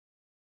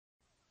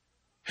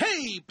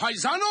Hey,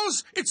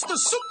 paisanos, it's the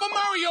Super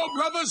Mario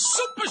Brothers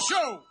Super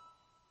Show!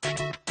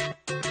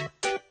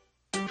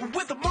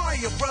 We're the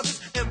Mario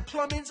Brothers, and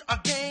plumbing's our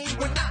game.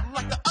 We're not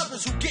like the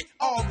others who get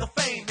all the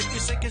fame. If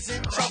your sink is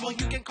in trouble,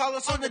 you can call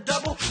us on the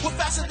double. We're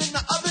faster than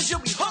the others,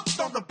 you'll be hooked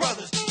on the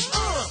brothers.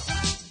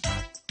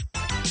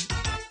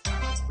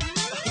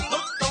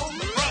 Hooked on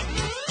the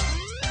brothers.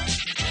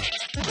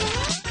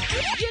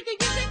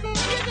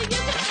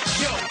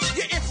 Yo,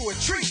 you're in for a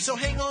treat, so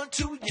hang on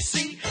to your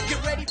seat.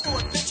 Get ready for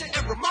adventure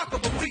and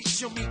remarkable feats.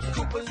 You'll meet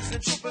Koopas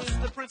and Troopers,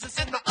 the princess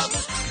and the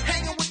others.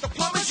 Hanging with the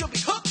plumbers, you'll be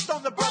hooked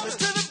on the brothers.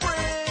 To the bridge.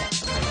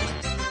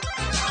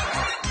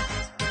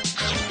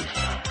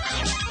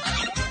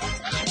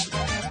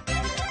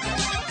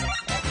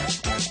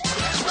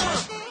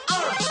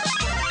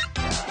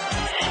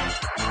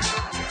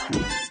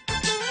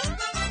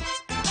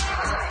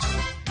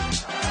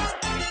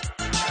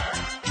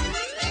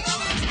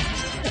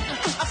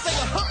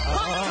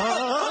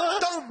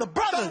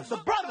 The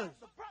brothers.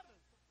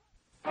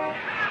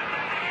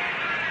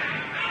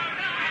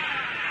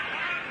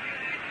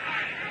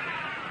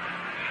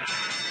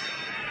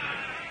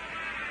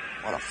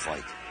 What a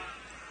fight.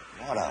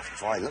 What a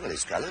fight. Look at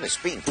this guy. Look at his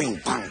speed.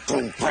 Bing, bang,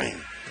 boom,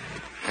 bang.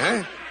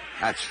 Huh?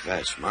 That's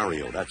fast,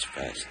 Mario. That's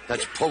fast.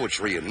 That's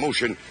poetry in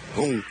motion.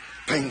 Boom,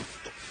 bang.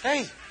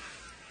 Hey,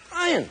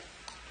 Brian,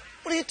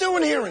 what are you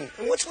doing here? And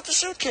what's with the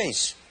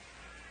suitcase?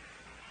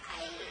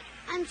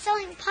 I'm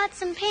selling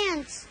pots and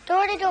pans,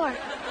 door to door.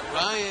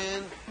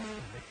 Brian.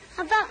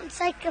 How about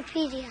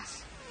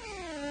encyclopedias?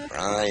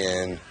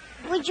 Brian.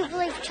 Would you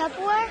believe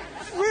Tupperware?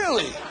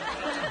 Really?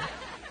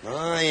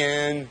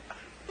 Brian.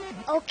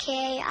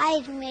 Okay,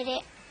 I admit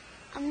it.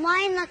 I'm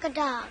lying like a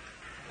dog.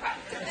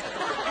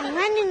 I'm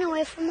running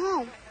away from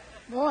home.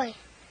 Boy,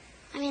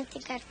 I didn't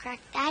think I'd crack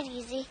that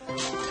easy.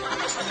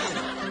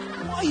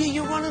 Why are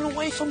you running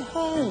away from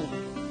home?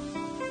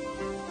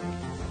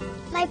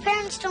 My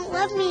parents don't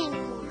love me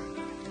anymore.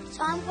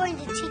 So I'm going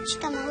to teach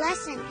them a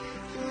lesson.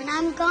 And when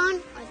I'm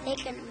gone, are they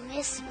going to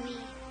miss me?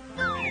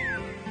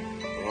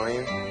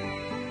 Brian,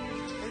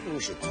 maybe we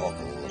should talk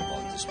a little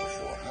about this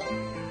before, huh?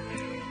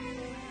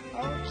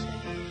 Okay.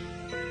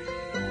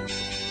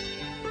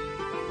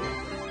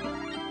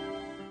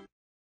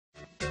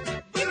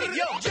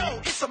 Yo,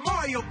 it's the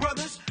Mario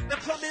Brothers. The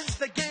plumbing's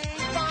the game.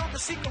 Found the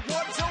secret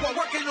water tower while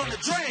working on the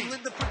drain.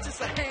 Lend the princess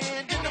a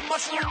hand in the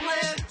mushroom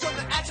land. Join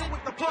the action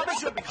with the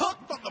plumbers. You'll be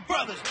hooked on the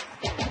brothers.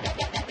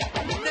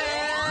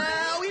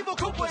 Now, evil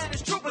Koopa and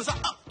his troopers are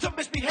up to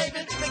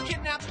misbehaving. They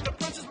kidnapped the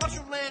princess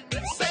mushroom land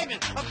and saving.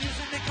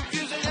 Amusing and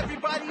confusing.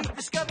 Everybody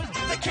discovers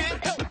they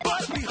can't help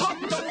but be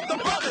hooked on the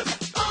brothers.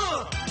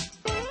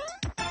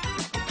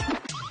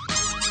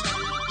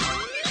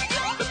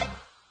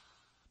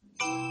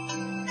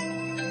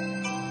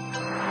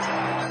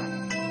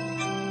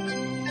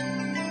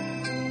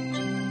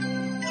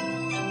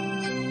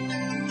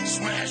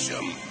 Smash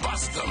 'em,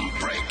 bust 'em,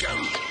 break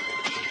 'em.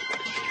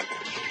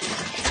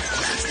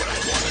 That's what I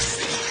want to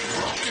see.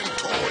 Broken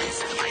toys.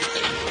 I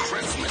hate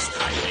Christmas.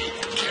 I hate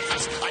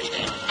gifts. I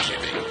hate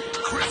giving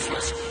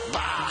Christmas.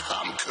 Bah,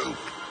 Coop.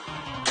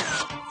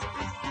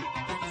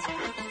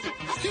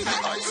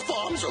 The ice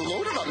bombs are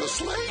loaded on the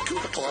sleigh,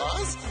 Koopa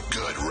Klaus.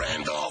 Good,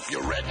 Randolph,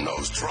 you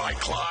red-nosed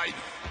tri-Clyde.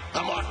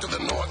 I'm off to the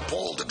North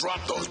Pole to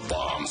drop those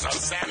bombs on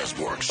Santa's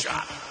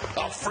workshop.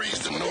 I'll freeze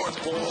the North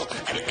Pole,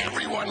 and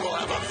everyone will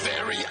have a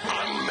very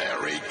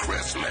unmerry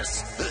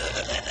Christmas.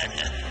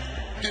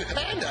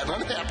 And an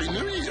unhappy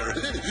New Year.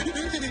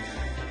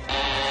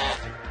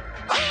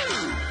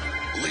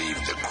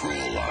 Leave the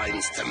cruel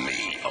lines to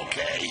me,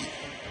 okay?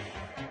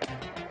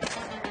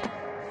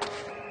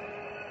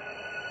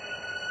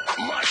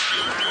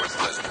 Mushroom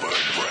worthless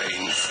bird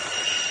brains.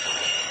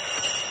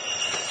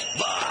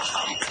 Bah,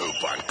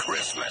 Coop on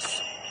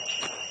Christmas.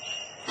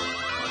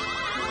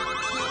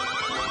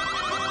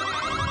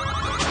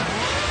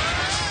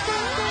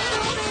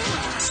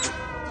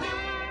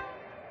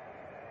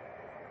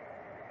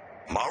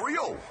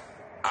 Mario,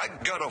 I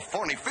got a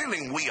funny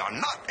feeling we are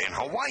not in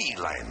Hawaii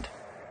land.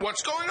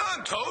 What's going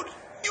on, Toad?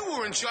 You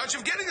were in charge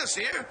of getting us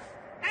here.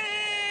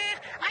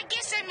 I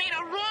guess I made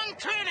a wrong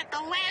turn at the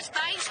last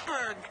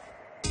iceberg.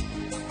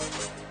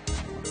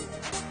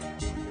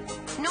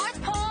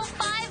 North Pole,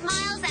 5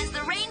 miles as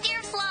the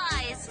reindeer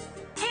flies.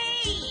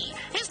 Hey,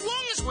 as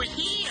long as we're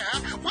here,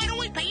 why don't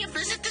we pay a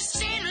visit to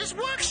Santa's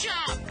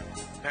workshop?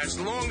 As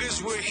long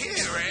as we're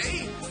here,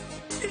 eh?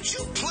 Did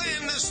you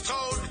plan this,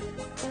 Toad?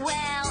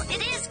 Well,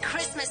 it is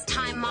Christmas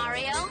time,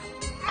 Mario.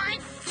 My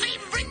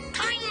favorite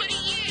time of the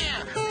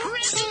year.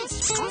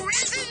 Presents,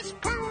 presents,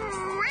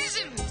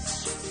 presents.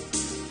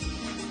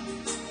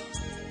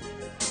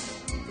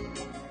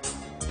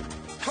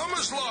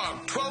 Plumber's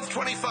Log,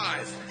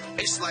 1225.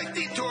 A slight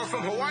detour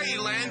from Hawaii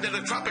land and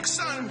a tropic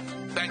sun,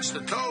 thanks to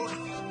Toad.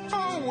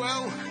 Oh,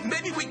 well,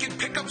 maybe we can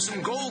pick up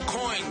some gold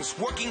coins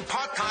working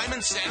part-time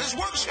in Santa's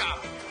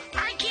workshop.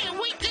 I can't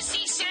wait to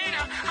see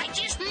Santa. I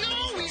just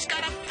know he's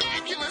got a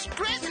fabulous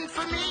present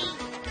for me.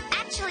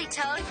 Actually,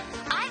 Toad,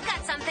 I've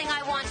got something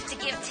I wanted to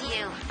give to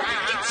you.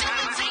 Did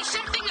someone say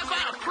something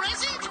about a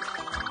present?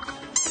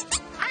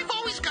 I've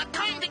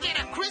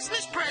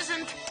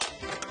present.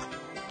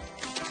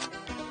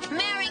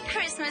 Merry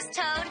Christmas,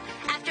 Toad.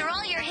 After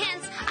all your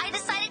hints, I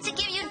decided to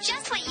give you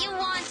just what you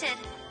wanted.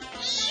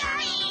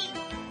 Yay!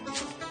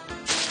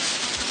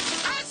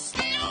 A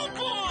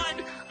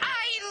snowboard!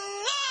 I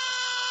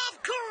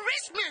love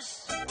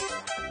Christmas!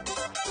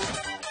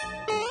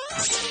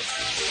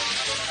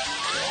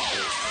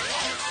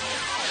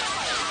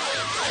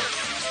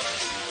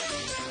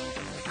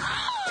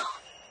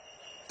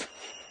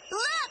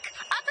 Look!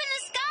 Up in the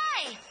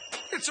sky!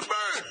 It's a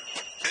bird.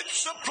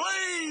 It's a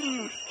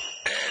plane.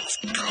 It's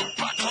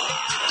Koopa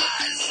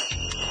Klaus.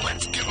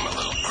 Let's give them a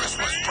little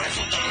Christmas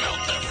present to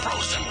melt their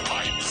frozen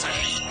pipes, eh?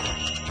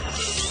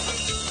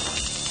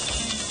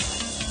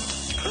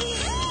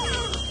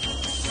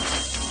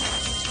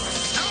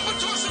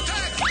 Albatross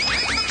attack!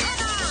 Take the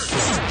cover!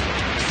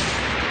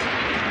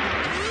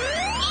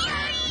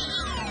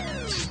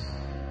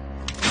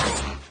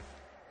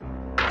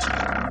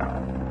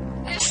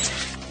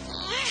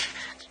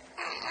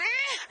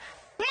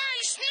 My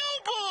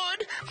snowboard!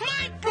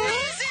 My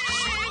present!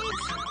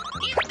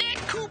 If that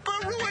Koopa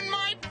ruined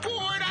my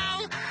board,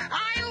 I'll...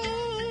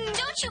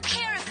 Don't you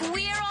care if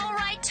we're all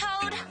right,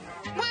 Toad?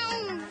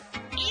 Well,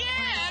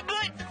 yeah,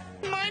 but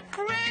my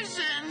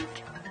present...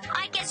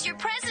 I guess your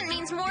present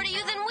means more to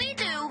you than we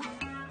do.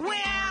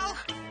 Well,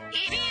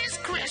 it is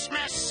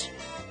Christmas.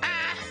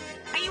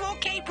 Are you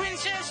okay,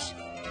 Princess?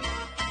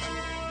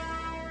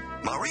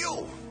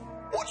 Mario,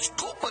 what's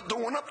Koopa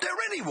doing up there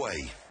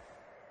anyway?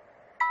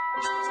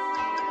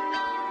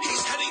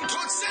 He's heading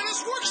towards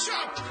Santa's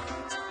workshop.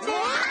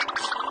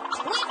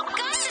 We've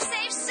got to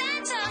save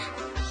Santa.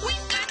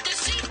 We've got to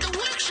save the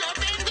workshop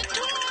and the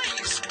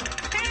toys.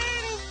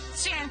 And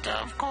Santa,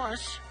 of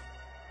course.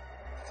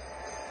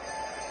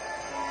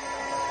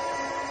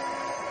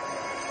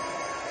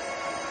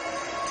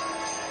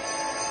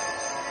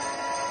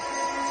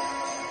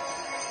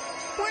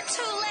 We're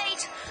too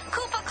late.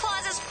 Koopa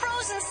Klaus has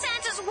frozen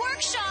Santa's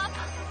workshop.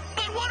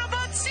 But what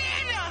about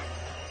Santa?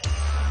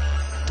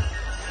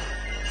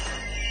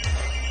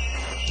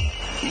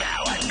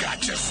 Now I've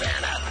got you,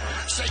 Santa.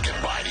 Say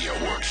goodbye to your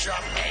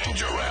workshop and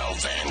your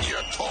elves and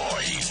your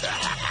toys. He's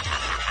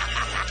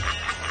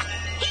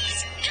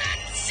got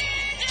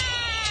Santa!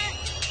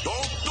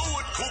 Don't do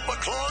it, Koopa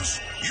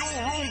Klaus.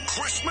 You'll ruin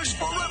Christmas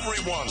for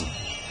everyone.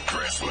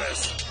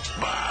 Christmas?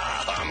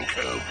 Bah,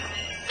 Coop.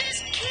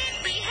 This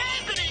can't be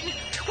happening.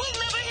 We'll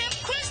never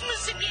have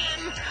Christmas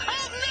again.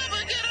 I'll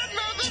never get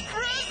another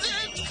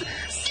present.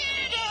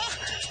 Santa!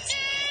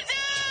 Santa!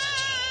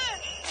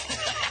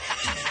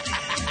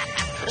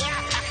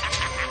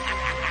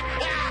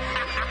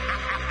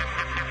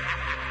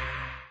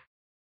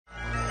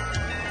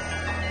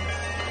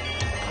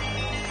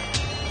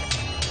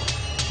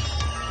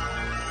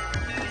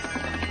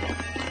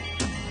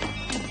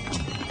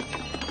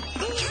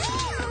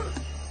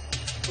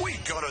 We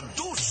gotta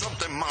do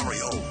something,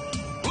 Mario.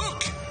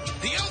 Look,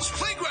 the elves'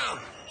 playground.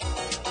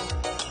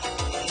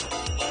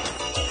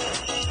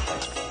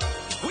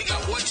 We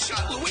got one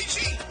shot,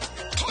 Luigi.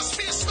 Toss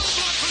me a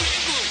snowblock from the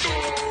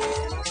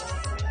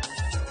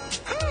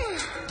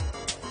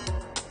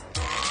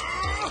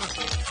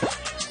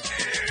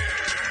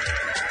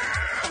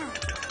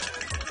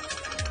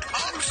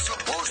I'm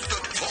supposed to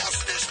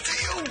toss this to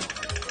you?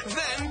 igloo.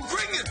 Then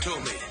bring it to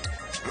me.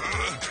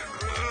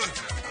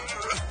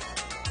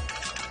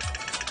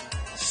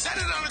 Set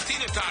it on a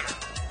teeter-totter.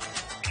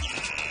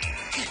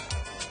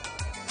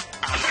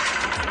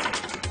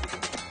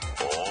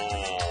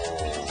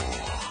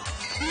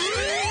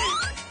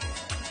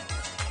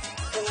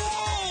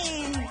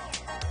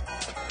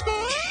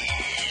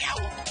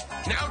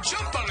 Now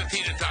jump on a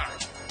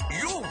teeter-totter.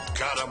 You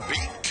gotta be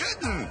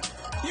kidding.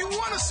 You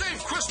want to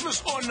save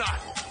Christmas or not?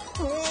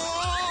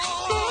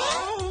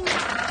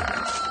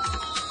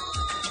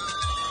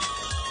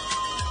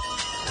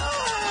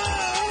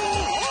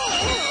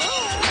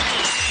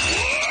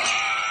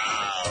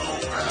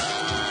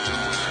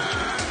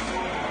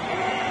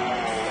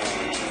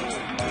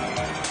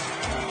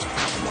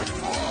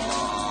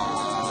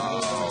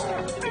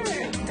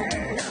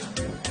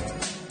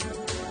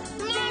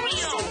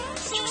 Mario,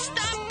 you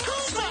stopped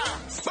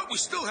Koopa! But we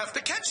still have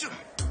to catch him.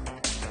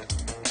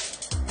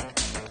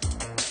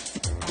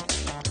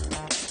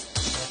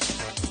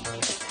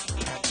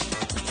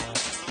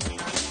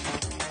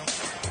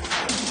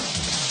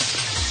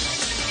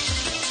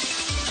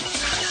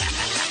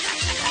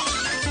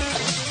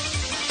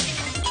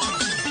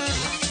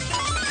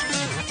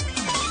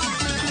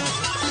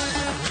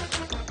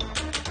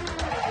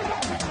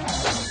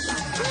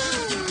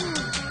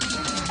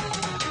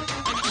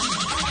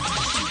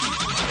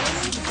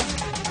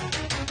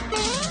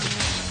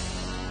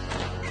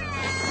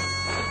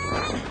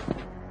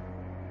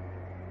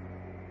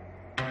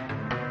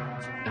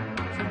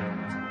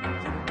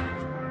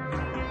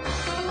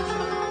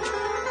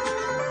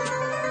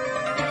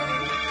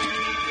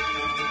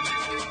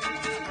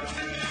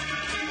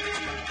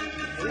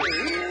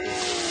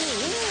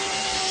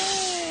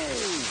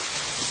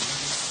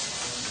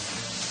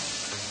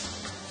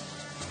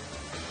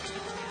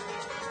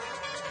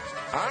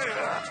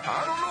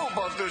 I don't know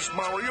about this,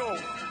 Mario.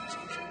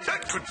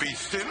 That could be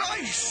thin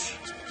ice.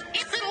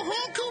 If it'll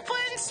hold Koopa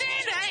and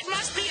Santa, it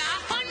must be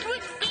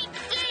 100 feet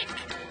thick.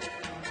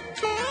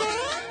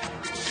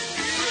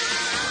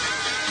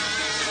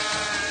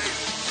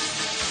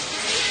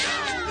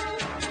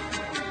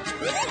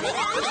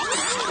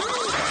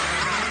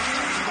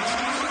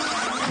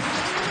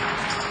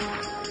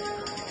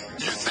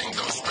 You think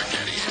those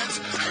spaghetti heads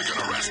are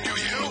gonna rescue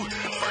you?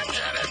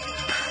 Forget it.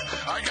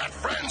 I got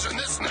friends in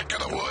this neck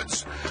of the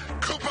woods.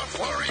 Koopa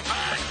Flurry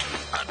Pack,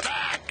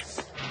 attack!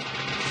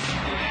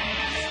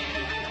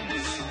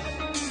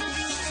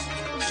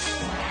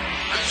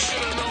 I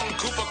should have known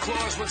Koopa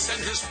Klaus would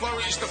send his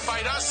flurries to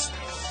fight us.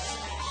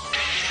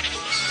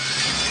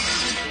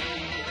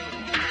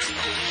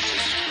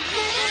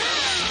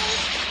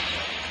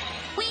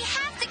 We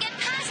have to get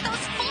past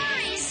those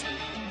flurries.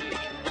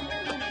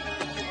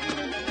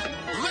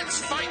 Let's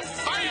fight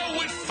fire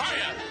with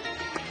fire.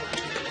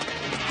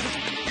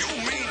 You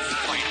mean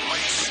fight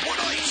ice with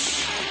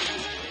ice?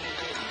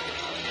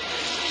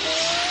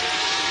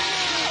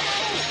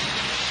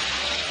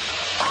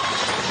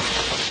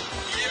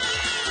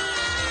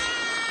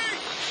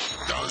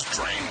 Those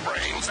drain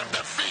brains have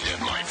defeated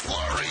my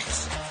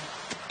flurries.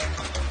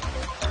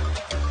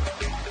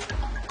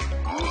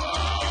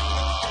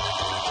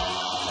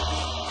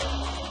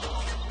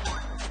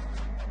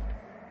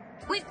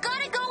 We've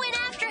got to go in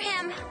after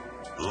him.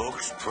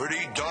 Looks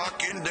pretty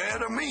dark in there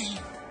to me.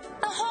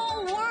 The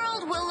whole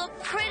world will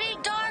look pretty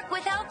dark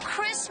without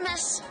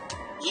Christmas.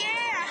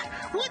 Yeah,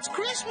 what's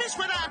Christmas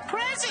without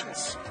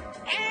presents?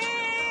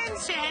 And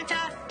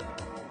Santa.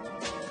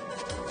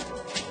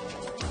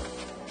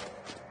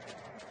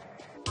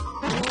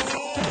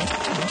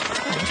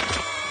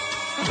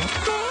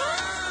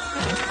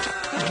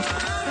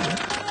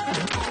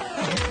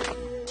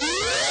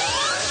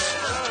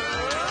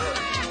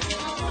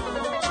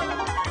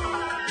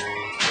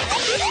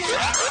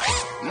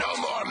 No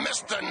more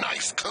Mr.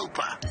 Nice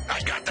Koopa.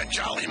 I got the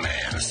jolly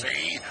man,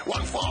 see?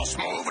 One false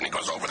move and he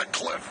goes over the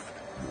cliff.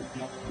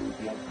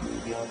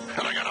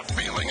 And I got a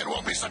feeling it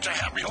won't be such a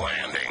happy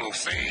landing,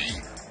 see?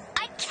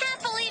 I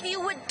can't believe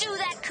you would do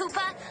that,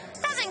 Koopa.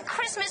 Doesn't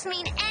Christmas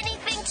mean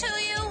anything to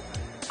you?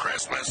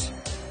 Christmas?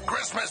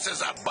 Christmas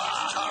is a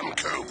bah-hum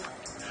coop.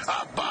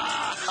 A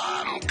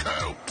bah-hum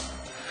coop.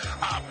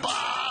 A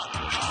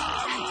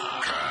bah-hum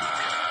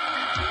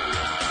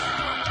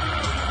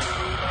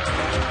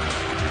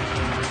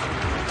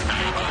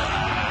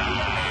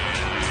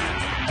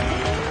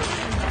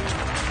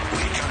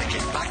We gotta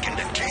get back in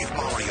the cave,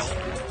 Mario.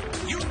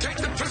 You take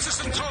the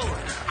Princess and Toad.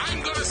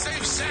 I'm gonna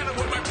save Santa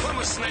with my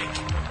plumber snake.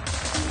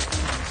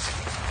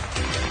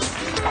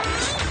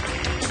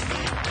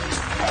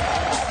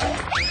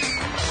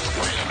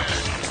 Wait a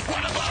minute.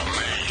 What about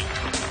me?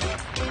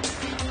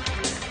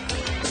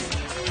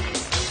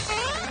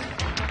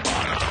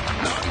 Oh, no,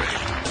 not me.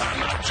 I'm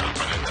not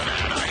jumping into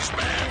that ice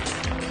bag.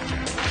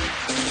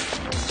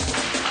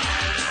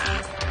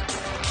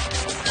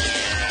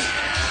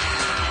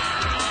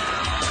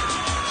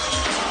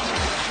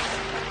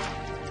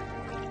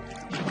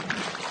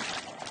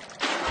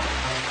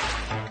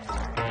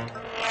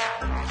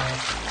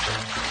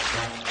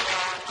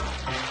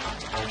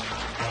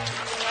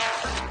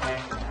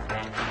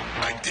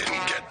 I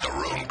didn't get to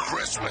ruin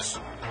Christmas.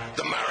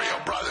 The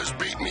Mario Brothers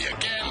beat me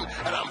again,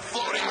 and I'm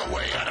floating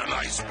away at an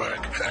iceberg.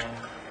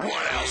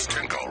 What else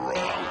can go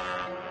wrong?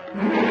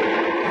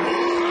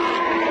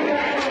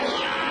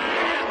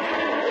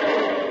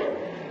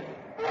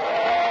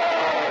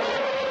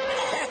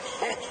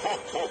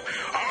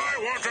 I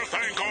want to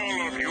thank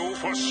all of you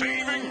for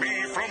saving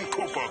me from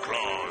Koopa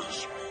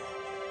Klaus.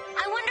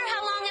 I wonder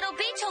how long it'll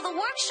be till the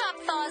workshop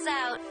thaws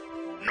out.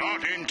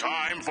 Not in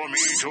time for me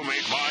to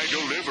make my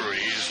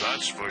deliveries,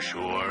 that's for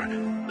sure.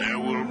 There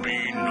will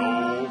be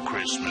no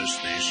Christmas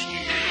this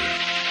year.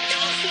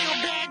 Don't feel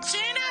bad,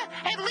 Santa.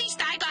 At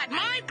least I got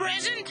my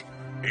present.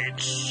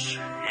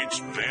 It's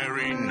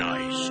very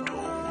nice,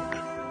 Toad.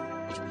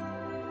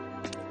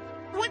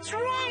 What's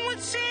wrong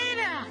with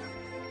Santa?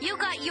 You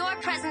got your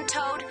present,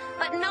 Toad,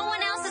 but no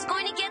one else is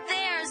going to get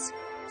theirs.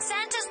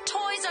 Santa's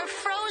toys are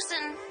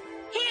frozen.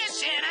 Here,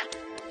 Santa.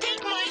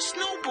 Take my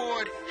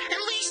snowboard.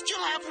 At least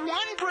you'll have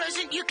one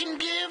present you can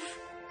give.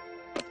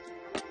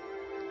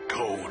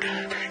 Toad,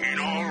 in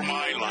all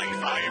my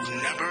life, I've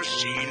never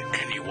seen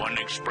anyone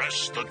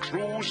express the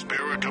true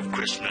spirit of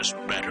Christmas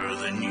better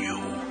than you.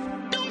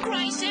 Don't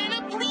cry,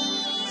 Santa,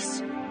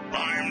 please.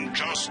 I'm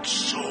just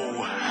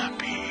so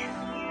happy.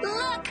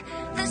 Look,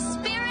 the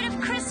spirit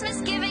of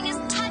Christmas giving is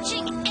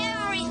touching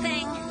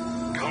everything.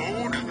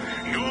 Toad,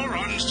 your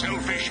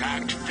unselfish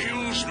act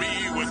fills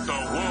me with the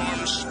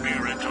warm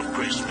spirit of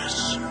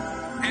Christmas.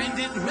 And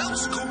it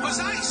melts Koopa's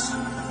ice.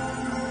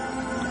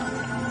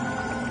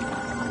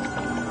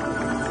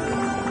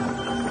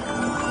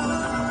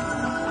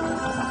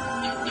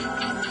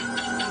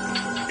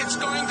 It's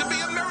going to be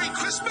a Merry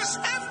Christmas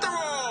after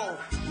all.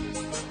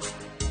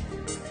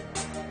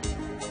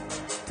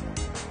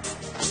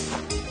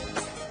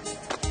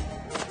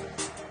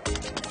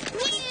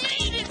 We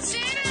made it,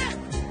 Santa.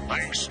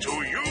 thanks to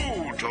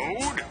you,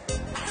 Toad.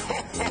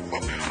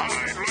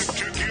 I'd like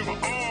to give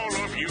all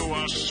of you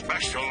a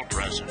special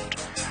present.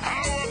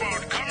 How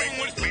about coming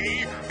with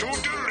me to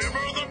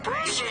deliver the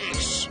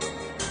presents?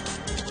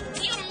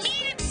 You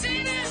mean it,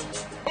 Santa?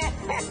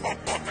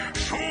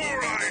 Sure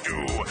I do.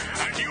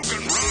 And you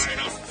can ride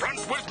up front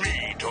with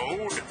me,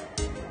 Toad.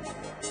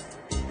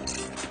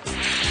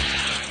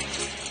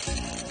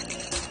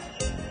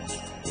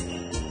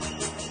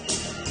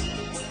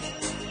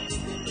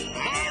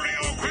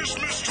 Mario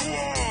Christmas to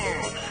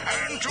all,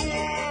 and to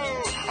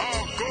all a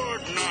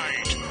good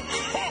night.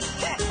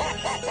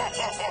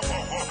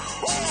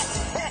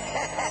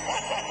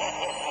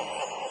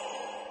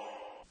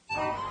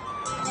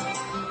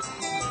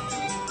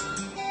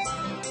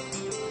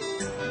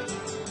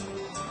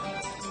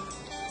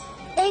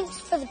 Thanks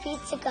for the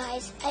pizza,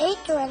 guys. I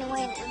hate to run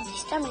away on an empty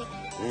stomach.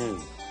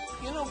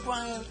 You know,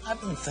 Brian, I've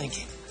been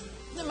thinking.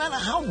 No matter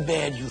how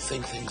bad you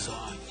think things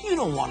are, you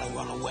don't want to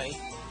run away.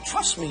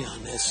 Trust me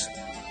on this.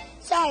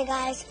 Sorry,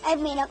 guys. I've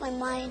made up my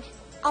mind.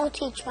 I'll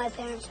teach my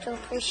parents to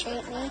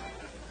appreciate me.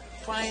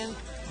 Brian,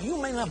 you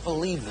may not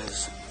believe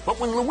this, but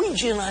when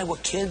Luigi and I were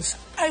kids,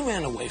 I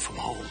ran away from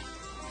home.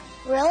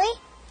 Really?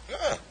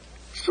 Yeah,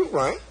 it's true,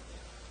 Brian.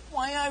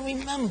 Why, I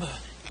remember.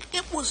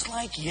 It was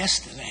like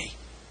yesterday.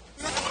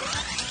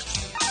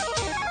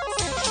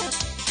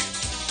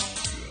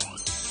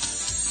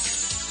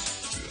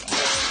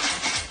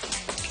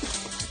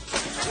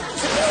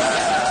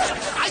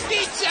 I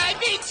beat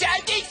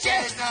you.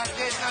 There's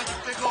not,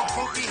 big old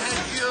pokey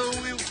head,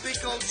 you big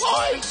old...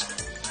 Boys,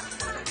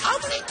 how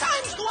many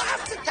times do I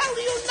have to tell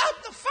you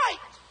not to fight?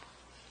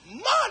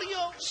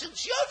 Mario,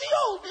 since you're the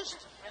oldest,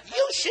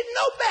 you should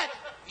know better.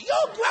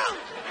 You're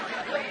grounded.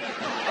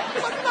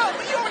 But Mom,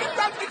 you already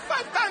grounded me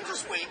 5 times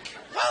this week.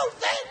 Well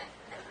then,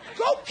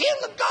 go peel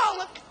the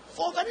garlic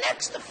for the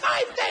next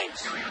 5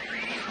 days.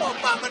 Oh,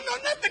 Mama, no,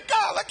 not the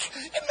garlic.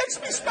 It makes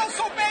me smell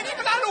so bad,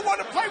 even I don't want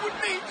to play with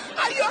me.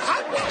 Are you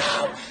hungry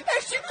now?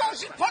 There she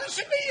goes, she's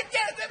punishing me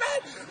again, man.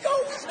 You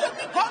always get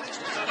me punished.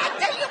 I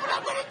tell you what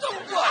I'm going to do.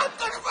 I'm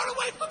going to run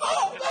away from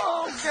home.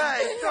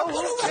 Okay,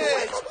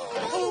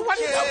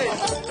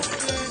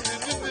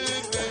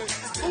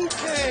 Who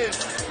cares?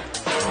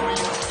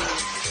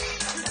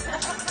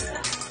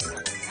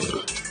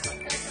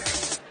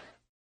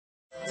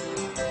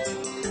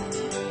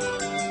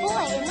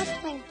 Boy, it must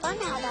have been fun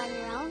out on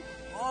your own.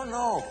 Oh,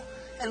 no.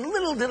 And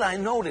little did I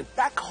know that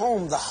back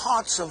home, the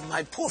hearts of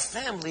my poor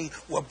family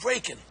were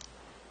breaking.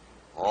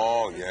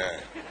 Oh,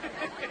 yeah.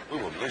 We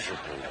were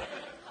miserable.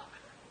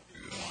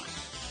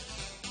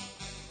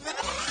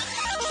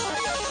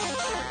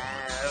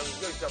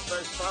 Bring the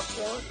best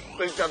popcorn.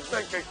 Bring the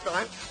best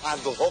time. I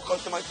have the whole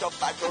coast of myself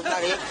back home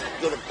out here.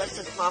 You're the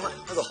bestest mama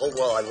in the whole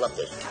world. I love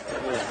this.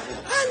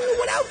 And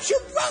without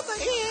your brother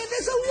here,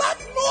 there's a lot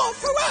more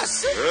for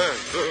us.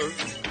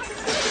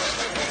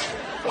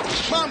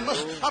 Mom,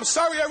 I'm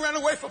sorry I ran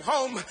away from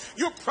home.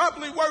 You're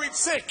probably worried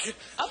sick.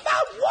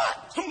 About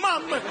what?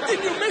 Mom,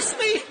 did you miss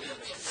me?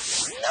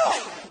 No,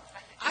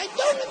 I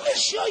don't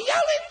miss your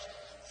yelling.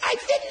 I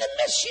didn't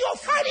miss your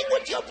fighting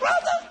with your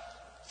brother.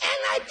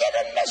 And I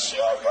didn't miss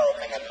your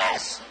room in a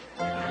mess.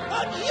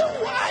 But you,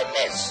 I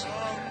miss.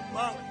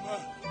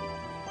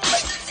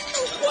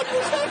 What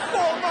was that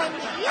for, Mom?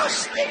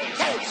 Just in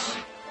case.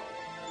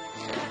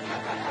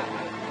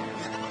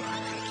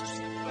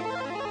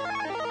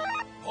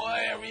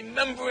 Boy, I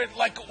remember it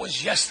like it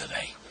was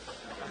yesterday.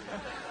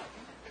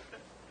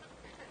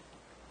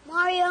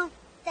 Mario,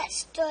 that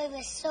story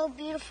was so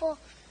beautiful.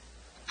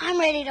 I'm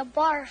ready to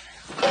barf.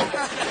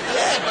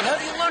 Yeah, but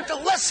have you learned a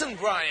lesson,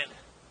 Brian?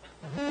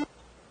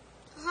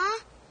 Huh?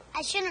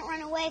 I shouldn't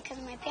run away because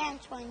my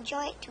parents will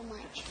enjoy it too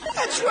much.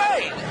 That's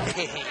right.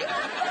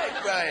 Right,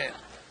 Brian.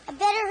 I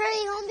better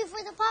hurry home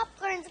before the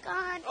popcorn's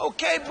gone.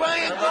 Okay,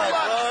 Brian, good luck.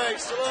 Bye.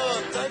 So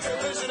long. Thanks for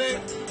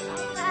visiting.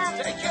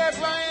 Take care,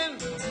 Brian.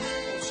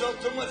 Don't show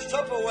too much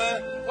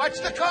Tupperware. Watch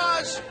the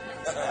cars.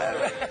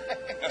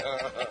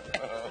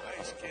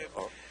 Nice kid.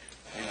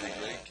 He's a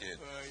great kid.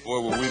 Boy,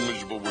 were we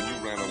miserable when you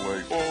ran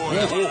away.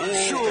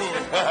 Sure.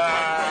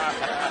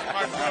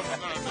 My brother's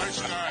not a nice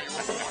guy.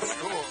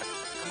 Cool.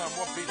 Come on,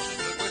 more pizza.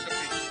 Where's the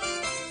pizza?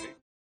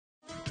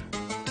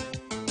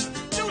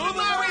 Super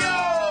Mario!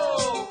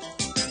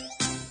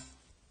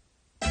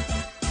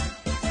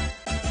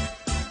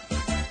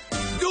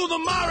 Do the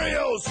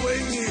Mario,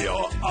 swing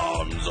your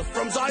arms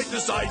from side to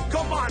side.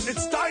 Come on,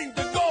 it's time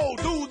to go.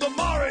 Do the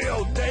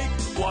Mario, take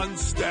 1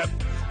 step.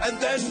 And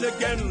then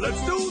again,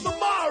 let's do the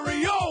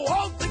Mario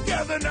all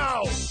together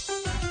now.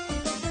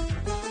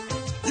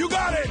 You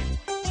got it.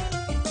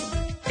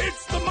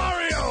 It's the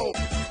Mario.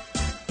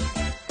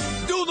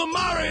 Do the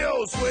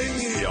Mario,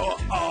 swing your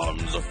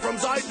arms from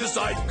side to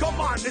side. Come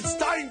on, it's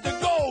time to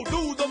go.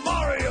 Do the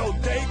Mario,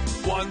 take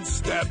 1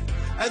 step.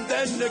 And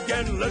then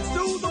again, let's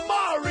do the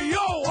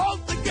Mario all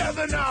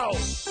together now.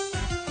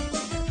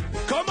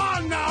 Come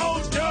on now,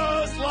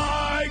 just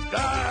like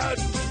that.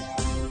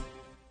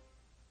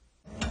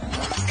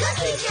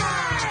 Cookie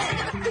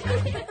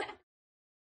jar!